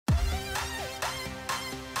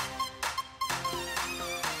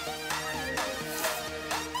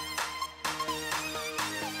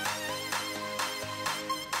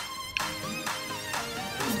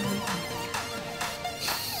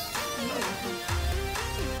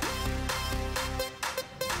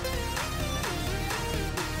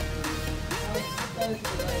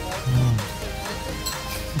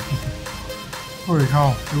Holy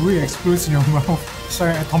cow, the way it explodes in your mouth. It's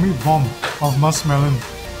like an atomic bomb of muskmelon.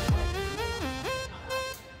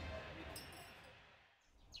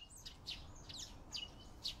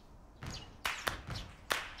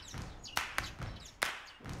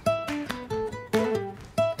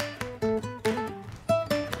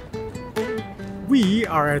 We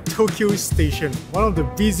are at Tokyo Station, one of the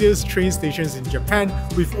busiest train stations in Japan,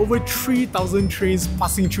 with over 3,000 trains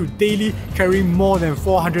passing through daily, carrying more than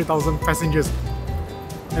 400,000 passengers.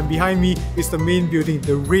 And behind me is the main building,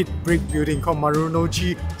 the red brick building called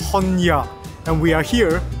Marunouchi Honya. And we are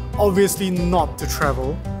here, obviously not to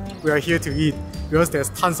travel, we are here to eat, because there's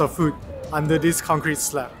tons of food under this concrete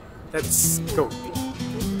slab. Let's go!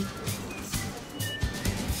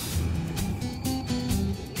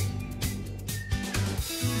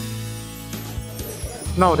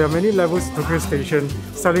 Now, there are many levels in Tokyo Station,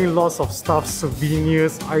 selling lots of stuff,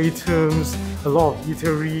 souvenirs, items, a lot of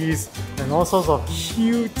eateries, and all sorts of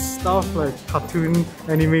cute stuff like cartoon,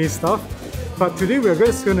 anime stuff. But today we're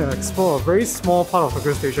just going to explore a very small part of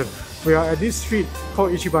Tokyo Station. We are at this street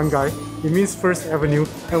called Ichibangai, it means First Avenue,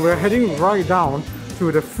 and we're heading right down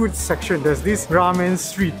to the food section. There's this ramen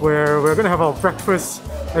street where we're going to have our breakfast.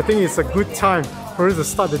 I think it's a good time for us to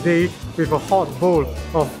start the day with a hot bowl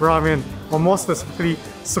of ramen, or more specifically,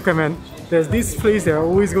 Tsukemen. There's this place that I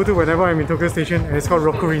always go to whenever I'm in Tokyo Station, and it's called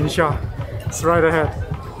Rokurinsha. It's right ahead.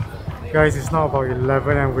 Guys, it's now about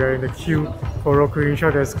 11 and we're in the queue for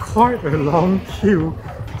Rokurinsha. There's quite a long queue,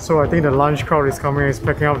 so I think the lunch crowd is coming and is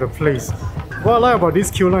packing up the place. What I like about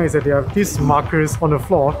this queue line is that they have these markers on the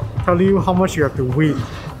floor telling you how much you have to wait.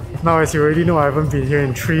 Now, as you already know, I haven't been here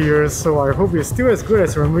in 3 years, so I hope it's still as good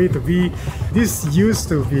as I remember it to be. This used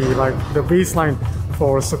to be like the baseline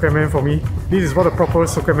for Tsukemen for me. This is what a proper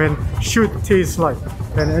Tsukemen should taste like.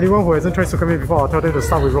 And anyone who hasn't tried Tsukemen before, I'll tell them to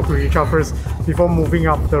start with Rokurinsha first before moving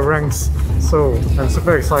up the ranks. So I'm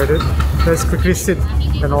super excited. Let's quickly sit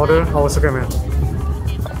and order our Tsukemen.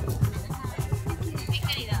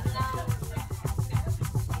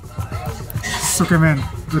 Tsukemen,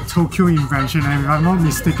 the Tokyo invention, and if I'm not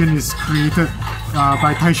mistaken, is created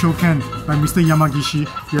by Taisho Ken, by Mr. Yamagishi.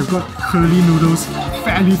 We have got curly noodles,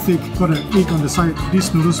 fairly thick, got an egg on the side.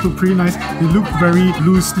 These noodles look pretty nice. They look very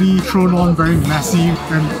loosely thrown on, very messy.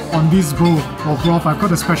 And on this bowl of broth, I've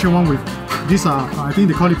got a special one with these I think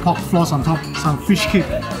they call it pork floss on top, some fish cake,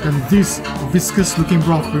 and this viscous looking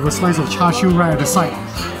broth with a slice of char siu right at the side.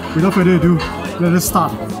 Without further ado, let us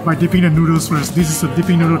start by dipping the noodles first. This is a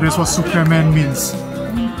dipping noodle, that's what Tsukemen means.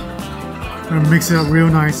 Gonna mix it up real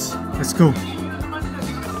nice. Let's go.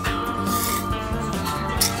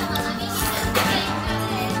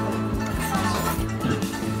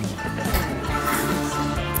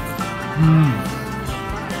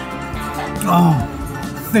 Oh,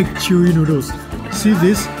 thick chewy noodles. See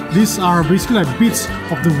this? These are basically like bits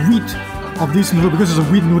of the wheat of this noodle, because it's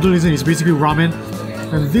a wheat noodle, isn't it? It's basically ramen.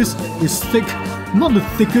 And this is thick, not the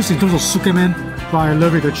thickest in terms of Tsukemen, but I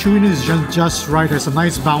love it. The chewiness is just right. There's a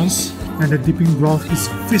nice bounce, and the dipping broth is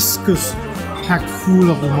viscous, packed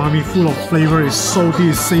full of umami, full of flavor. It's salty,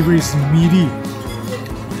 it's savory, it's meaty.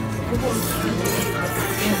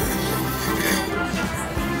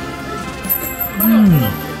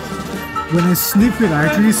 When I sniff it, I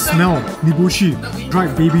actually smell niboshi,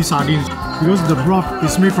 dried baby sardines, because the broth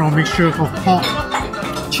is made from a mixture of pork,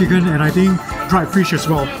 chicken, and I think dried fish as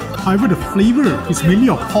well. However, the flavor is mainly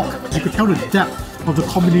of pork. You could tell the depth of the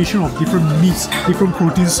combination of different meats, different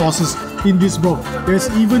protein sources in this broth. There's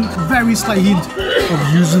even a very slight hint of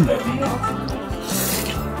yuzu.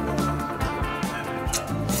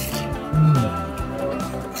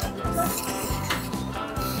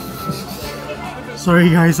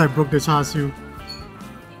 Sorry guys, I broke the char siu.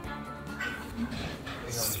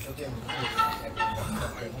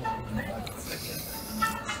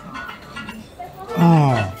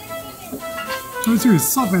 Oh, char siu is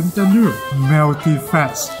soft and tender, melty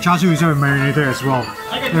fats. Char siu is marinated as well,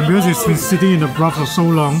 and because it's been sitting in the broth for so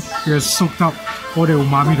long, it has soaked up all the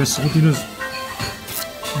umami, the saltiness.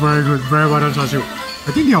 Very good, very well done char siu.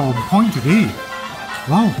 I think they are on point today.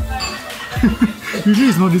 Wow. Usually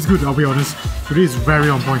it's not this good, I'll be honest. Today is very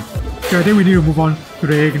on point. Okay, I think we need to move on to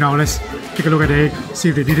the egg now. Let's take a look at the egg, see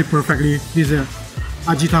if they did it perfectly. This is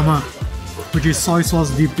ajitama, which is soy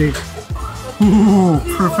sauce dipped egg. Ooh,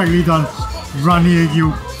 perfectly done. Runny egg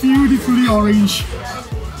yolk, beautifully orange.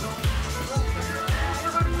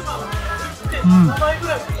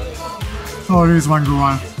 Oh, this is one good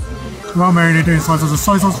one. Well marinated in soy sauce. The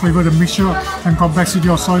soy sauce flavor, the mixture and complexity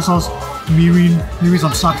of soy sauce, mirin, maybe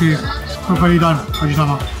some sake. Perfectly done,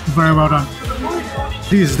 ajitama. Very well done.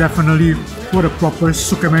 This is definitely what a proper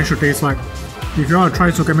Tsukemen should taste like. If you want to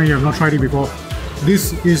try Tsukemen, you have not tried it before,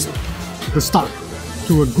 This is the start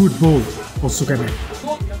to a good bowl of Tsukemen.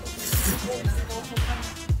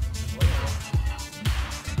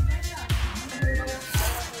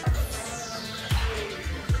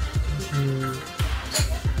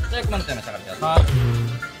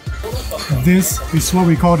 This is what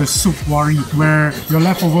we call the soup wari, where your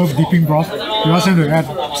leftover dipping broth, you ask them to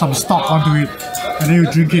add some stock onto it, and then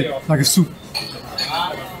you drink it like a soup.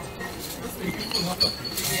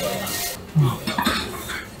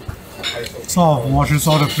 Sort of washes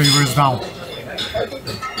all the flavors down.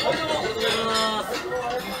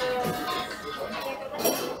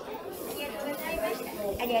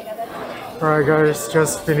 Alright guys,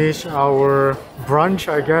 just finished our brunch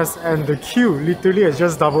I guess, and the queue literally has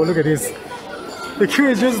just doubled. Look at this. The queue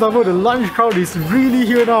has just doubled. The lunch crowd is really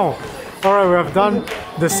here now. Alright, we have done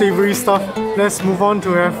the savory stuff. Let's move on to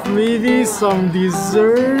have maybe some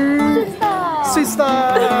dessert. Sweet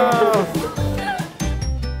stuff!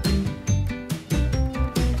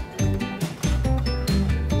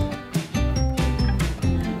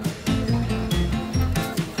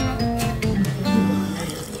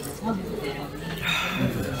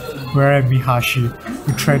 We're at Mihashi,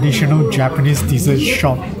 a traditional Japanese dessert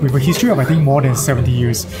shop with a history of I think more than 70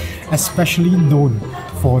 years, especially known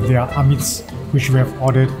for their Anmitsu, which we have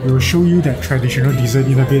ordered. We will show you that traditional dessert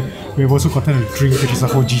in a bit. We have also gotten a drink which is a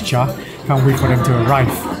hojicha. Can't wait for them to arrive.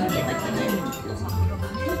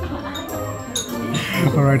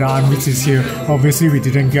 Alright, the Anmitsu is here. Obviously we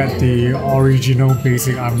didn't get the original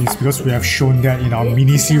basic Anmitsu because we have shown that in our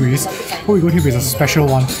mini-series. What we got here is a special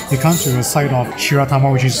one. It comes with a side of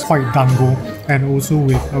shiratama, which is white dango, and also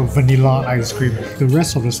with a vanilla ice cream. The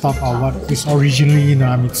rest of the stuff are what is originally in the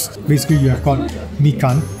Anmitsu. Basically you have got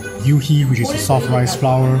mikan, yuhi, which is a soft rice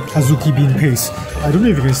flour, azuki bean paste. I don't know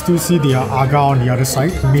if you can still see the agar on the other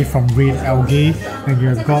side, made from red algae, and you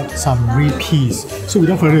have got some red peas. So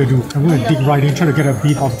without further ado, I'm going to dig right in, try to get a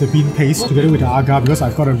bit of the bean paste together with the agar because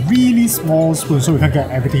I've got a really small spoon so we can't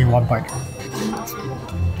get everything in one bite.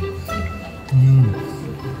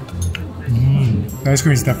 The ice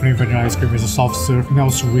cream is definitely vanilla ice cream. It's a soft serve,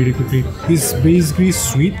 melts really quickly. It's basically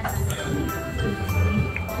sweet. I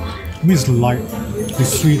mean, it's light,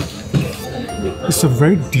 it's sweet. It's a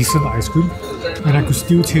very decent ice cream, and I could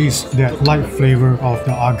still taste that light flavor of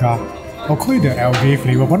the agar. I'll call it the algae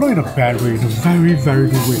flavor, but not in a bad way, in a very, very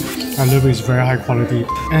good way. I love it, it's very high quality.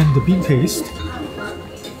 And the bean paste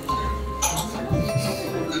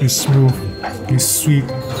is smooth, it's sweet.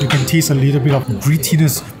 You can taste a little bit of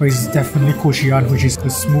grittiness, but it's definitely koshian, which is the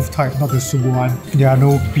smooth type, not the subuan. There are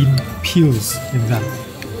no bean peels in them.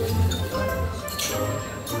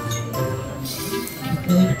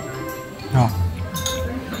 Now,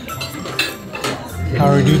 I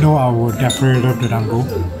already know I would definitely love the dango.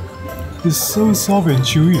 It's so soft and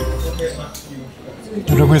chewy.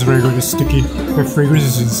 The dango is very good, it's sticky. The fragrance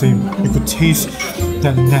is insane. You could taste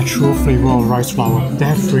that natural flavor of rice flour.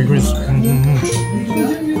 That fragrance.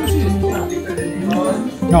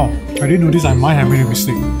 Now, I didn't notice I might have made a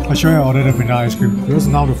mistake. I should have ordered the vanilla ice cream because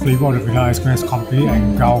now the flavor of the vanilla ice cream has completely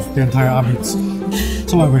engulfed the entire Anmitsu.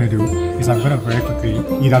 So what I'm going to do is I'm going to very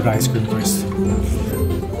quickly eat up the ice cream first.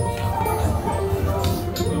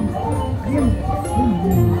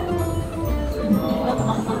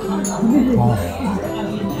 Oh,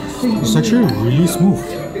 it's actually really smooth.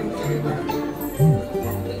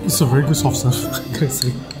 It's a very good soft serve, I gotta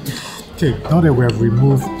say. Okay, now that we have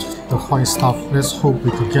removed the white stuff, let's hope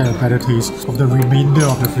we could get a better taste of the remainder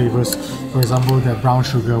of the flavors. For example, that brown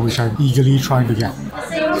sugar, which I'm eagerly trying to get.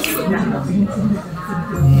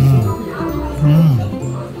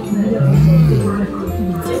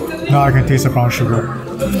 Now I can taste the brown sugar.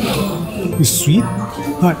 It's sweet,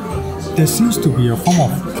 but there seems to be a form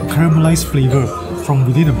of caramelized flavor from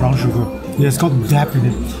within the brown sugar. It has got depth in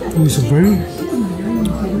it. It's a very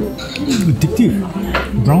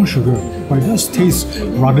addictive brown sugar, but it does taste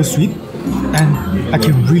rather sweet, and I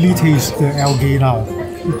can really taste the algae now.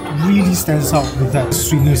 It really stands out with that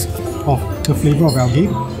sweetness of the flavor of algae,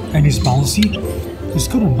 and it's bouncy. It's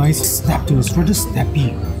got a nice snap to it, it's rather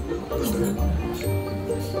snappy.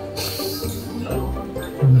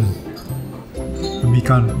 The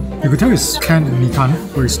mikan. You could tell it's canned mikan,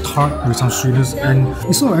 where it's tart with some sweetness, and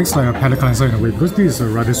it sort of acts like a palate cleanser in a way because this is a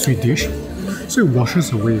rather sweet dish, so it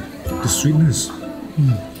washes away the sweetness.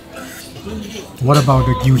 What about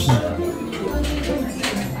the yuhi?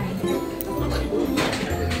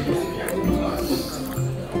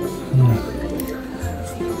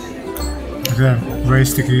 Again, very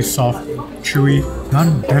sticky, soft, chewy,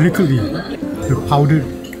 done delicately. The powdered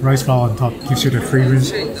rice flour on top gives you the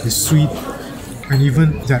fragrance, it's sweet, And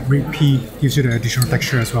even that red pea gives you the additional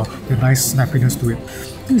texture as well, the nice snappiness to it.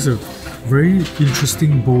 It's a very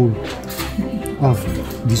interesting bowl of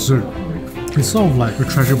dessert. It's sort of like a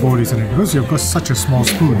treasure bowl, isn't it? Because you've got such a small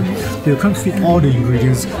spoon, you can't fit all the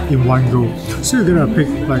ingredients in one go. So you're gonna pick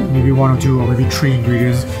like maybe 1 or 2 or maybe 3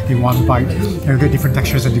 ingredients in one bite, and you get different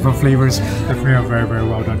textures and different flavors. Definitely a very, very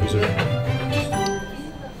well done dessert.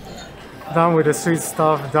 Done with the sweet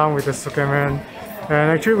stuff, done with the Tsukemen.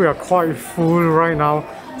 And actually we are quite full right now.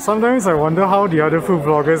 Sometimes I wonder how the other food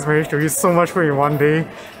vloggers manage to eat so much food in one day.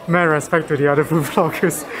 Mad respect to the other food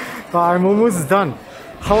vloggers. But I'm almost done.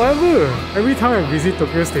 However, every time I visit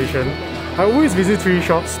Tokyo Station, I always visit 3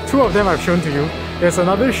 shops. 2 of them I've shown to you. There's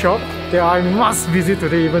another shop that I must visit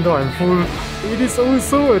today even though I'm full. It is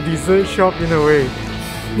also a dessert shop in a way.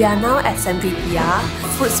 We are now at Sembikiya,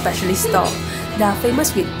 fruit specialist store. They are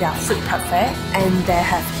famous with their fruit parfait and they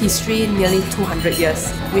have history nearly 200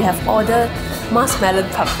 years. We have ordered Muskmelon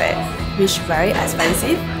Parfait, which is very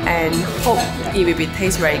expensive and hope it will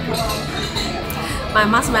taste very good. My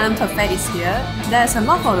Muskmelon Parfait is here. There's a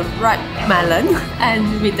lot of ripe melon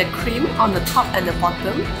and with the cream on the top and the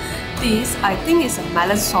bottom. This, I think, is a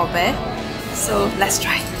melon sorbet. So let's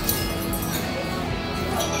try.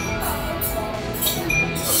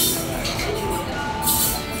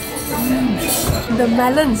 The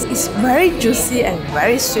melon is very juicy and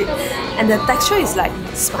very sweet, and the texture is like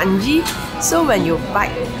spongy. So when you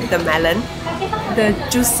bite the melon, the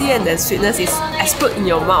juicy and the sweetness is explode in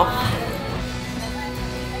your mouth.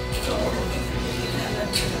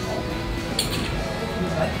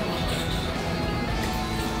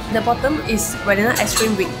 The bottom is vanilla ice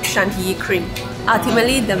cream with chantilly cream.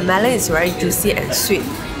 Ultimately, the melon is very juicy and sweet.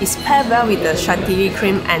 It's paired well with the chantilly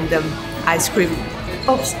cream and the ice cream.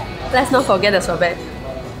 Oops, let's not forget the sorbet.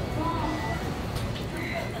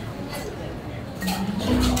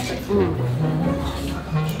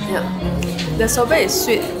 Yeah. The sorbet is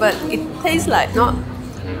sweet, but it tastes like not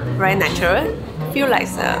very natural. Feel like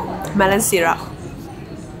the melon syrup.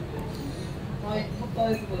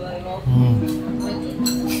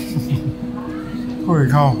 Holy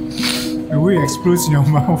cow, it really explodes in your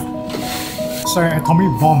mouth. It's like an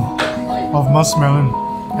atomic bomb of muskmelon.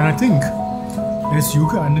 And I think there's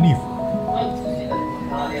yogurt underneath.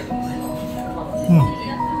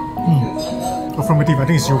 Affirmative, I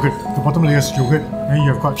think it's yogurt. The bottom layer is yogurt, and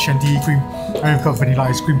you've got chantilly cream, and you've got vanilla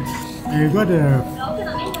ice cream. And you've got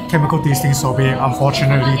the chemical tasting sorbet,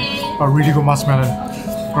 unfortunately, but really good muskmelon.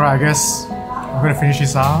 Alright, I guess I'm gonna finish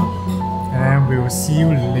this out, and we will see you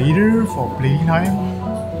later for playing time.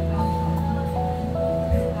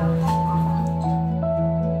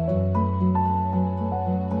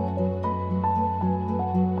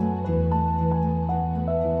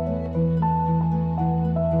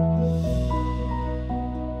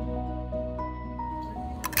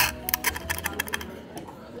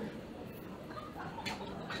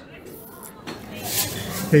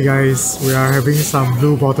 Hey guys, we are having some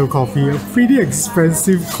blue bottle coffee, a pretty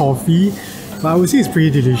expensive coffee, but I would say it's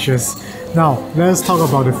pretty delicious. Now, let's talk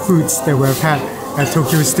about the foods that we've had at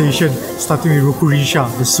Tokyo Station, starting with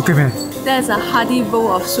Rokurinsha, the Tsukemen. There's a hearty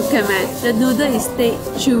bowl of Tsukemen. The noodle is thick,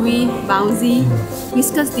 chewy, bouncy,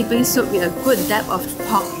 viscous dipping soup with a good depth of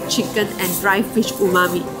pork, chicken and dry fish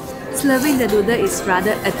umami. Slurping the noodle is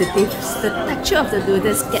rather addictive. The texture of the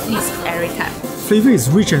noodles gets me every time. Flavor is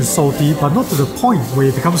rich and salty, but not to the point where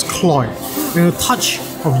it becomes cloyed. And a touch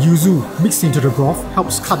of yuzu mixed into the broth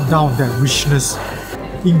helps cut down that richness.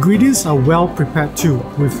 Ingredients are well prepared too,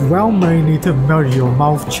 with well marinated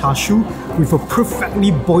melt-in-your-mouth chashu, with a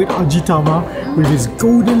perfectly boiled ajitama, with its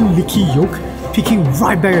golden licky yolk picking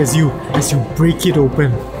right back at you as you break it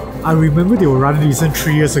open. I remember they were rather decent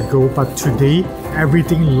 3 years ago, but today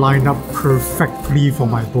everything lined up perfectly for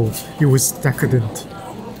my bowl. It was decadent.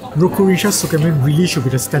 Rokurinsha Tsukemen really should be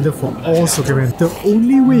the standard for all Tsukemen. The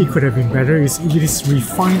only way it could have been better is if it is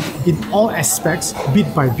refined in all aspects,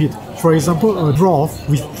 bit by bit. For example, a broth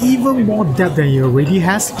with even more depth than it already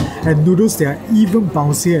has, and noodles that are even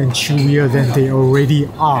bouncier and chewier than they already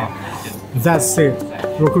are. That said,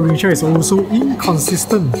 Rokurinsha is also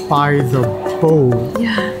inconsistent by the bowl.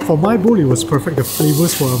 Yeah. For my bowl, it was perfect. The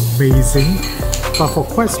flavors were amazing. But for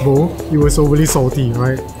Quet's bowl, it was overly salty,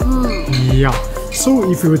 right? Yeah.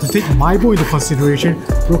 So if you were to take my bowl into consideration,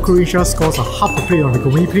 Rokurinsha scores a half a plate on the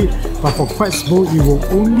gourmet plate, but for Quet's bowl, it will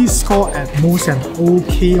only score at most an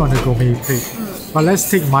OK on the gourmet plate. But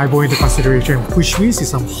let's take my bowl into consideration, which means it's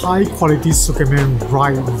some high quality Tsukemen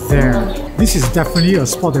right there. This is definitely a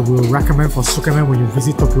spot that we'll recommend for Tsukemen when you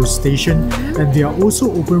visit Tokyo Station, and they are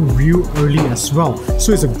also open real early as well,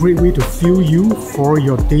 so it's a great way to fuel you for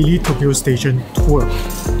your daily Tokyo Station tour.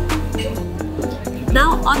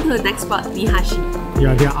 on to the next spot, Mihashi.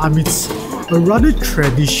 Yeah, they're Anmitsu, a rather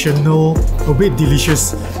traditional, a bit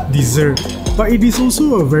delicious dessert. But it is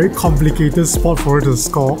also a very complicated spot for her to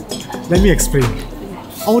score. Let me explain.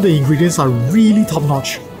 All the ingredients are really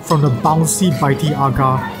top-notch. From the bouncy bitey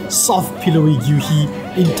agar, soft pillowy gyuhi,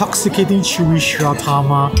 intoxicating chewy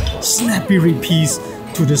shiratama, snappy red peas,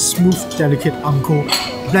 to the smooth delicate anko,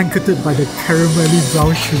 blanketed by the caramelly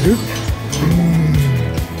brown sugar.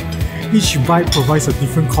 Each bite provides a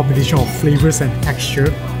different combination of flavors and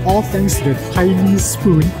texture, all thanks to the tiny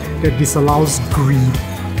spoon that disallows greed.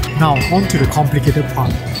 Now, on to the complicated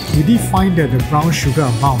part. We did find that the brown sugar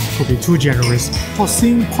amount could be too generous,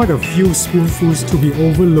 causing quite a few spoonfuls to be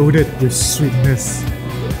overloaded with sweetness.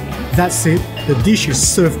 That said, the dish is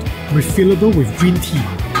served refillable with green tea,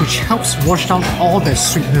 which helps wash down all that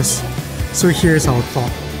sweetness. So here's our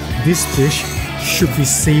thought. This dish should be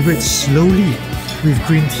savoured slowly with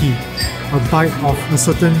green tea. A bite of a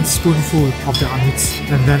certain spoonful of the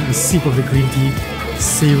Anmitsu and then a sip of the green tea.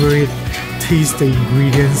 Savour it, taste the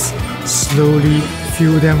ingredients, slowly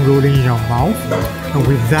feel them rolling in your mouth. And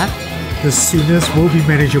with that, the sweetness will be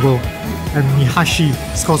manageable. And Mihashi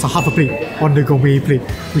scores a half a plate on the gourmet plate,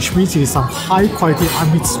 which means it is some high quality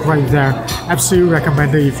Anmitsu right there. Absolutely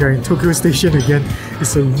recommended if you're in Tokyo Station again.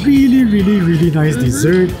 It's a really nice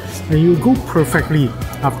dessert and it will go perfectly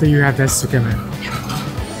after you have that Tsukemen.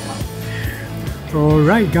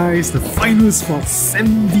 Alright guys, the final spot,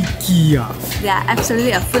 Sembikiya. They are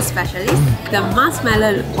absolutely a food specialist. The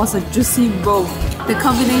muskmelon was a juicy bowl. The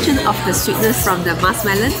combination of the sweetness from the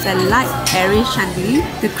muskmelon, the light airy chantilly,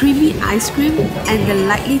 the creamy ice cream, and the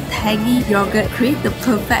lightly tangy yogurt create the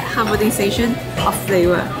perfect harmonization of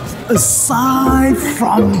flavor. Aside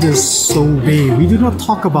from the sorbet, we do not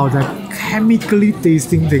talk about that chemically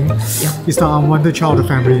tasting thing. It's the unwanted child of the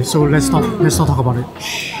family, so let's not talk about it.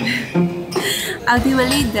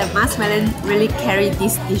 Ultimately, the muskmelon really carried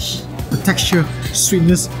this dish. The texture,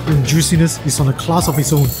 sweetness and juiciness is on a class of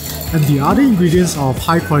its own, and the other ingredients are of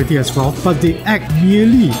high quality as well, but they act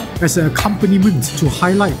merely as an accompaniment to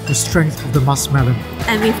highlight the strength of the muskmelon.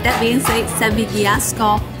 And with that being said, Sembikiya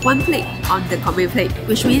score 1 plate on the gourmet plate,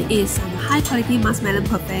 which means it's some high quality muskmelon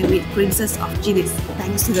parfait with glimpses of genius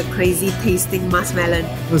thanks to the crazy tasting muskmelon.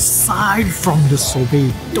 Aside from the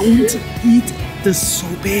sorbet, don't eat the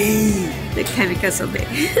sorbet. The chemical sorbet.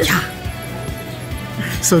 Yeah.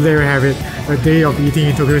 So there you have it, a day of eating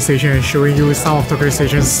in Tokyo Station and showing you some of Tokyo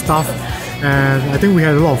Station's stuff. And I think we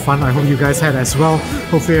had a lot of fun. I hope you guys had as well.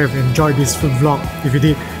 Hopefully you have enjoyed this food vlog. If you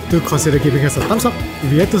did, do consider giving us a thumbs up.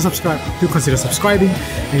 If you yet to subscribe, do consider subscribing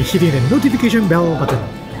and hitting the notification bell button.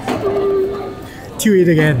 Tune in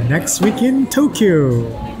again next week in Tokyo.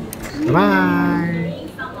 Bye!